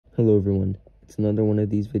Hello everyone, it's another one of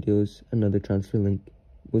these videos, another transfer link.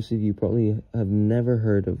 Most of you probably have never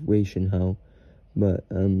heard of Wei Shihao, but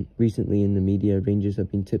recently in the media, Rangers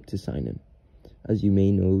have been tipped to sign him. As you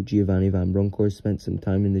may know, Giovanni Van Bronckhorst spent some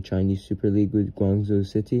time in the Chinese Super League with Guangzhou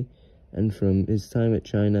City, and from his time at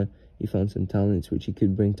China, he found some talents which he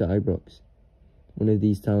could bring to Ibrox. One of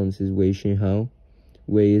these talents is Wei Shihao.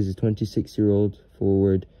 Wei is a 26-year-old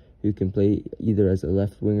forward who can play either as a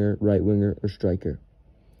left winger, right winger, or striker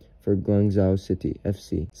for Guangzhou City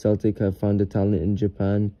FC. Celtic have found a talent in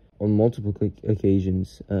Japan on multiple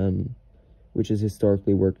occasions, which has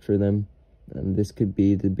historically worked for them, and this could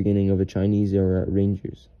be the beginning of a Chinese era at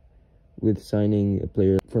Rangers. With signing a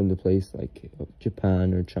player from the place like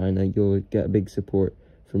Japan or China, you'll get big support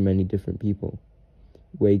from many different people.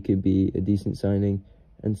 Wei could be a decent signing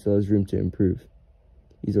and still has room to improve.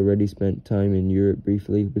 He's already spent time in Europe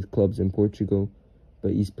briefly with clubs in Portugal,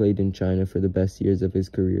 but he's played in China for the best years of his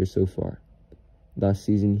career so far. Last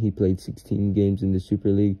season, he played 16 games in the Super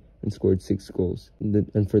League and scored 6 goals.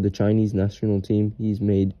 And for the Chinese national team, he's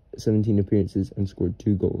made 17 appearances and scored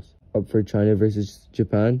 2 goals. Up for China versus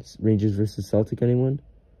Japan, Rangers versus Celtic, anyone?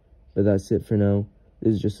 But that's it for now.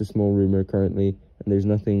 This is just a small rumor currently, and there's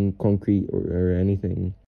nothing concrete or anything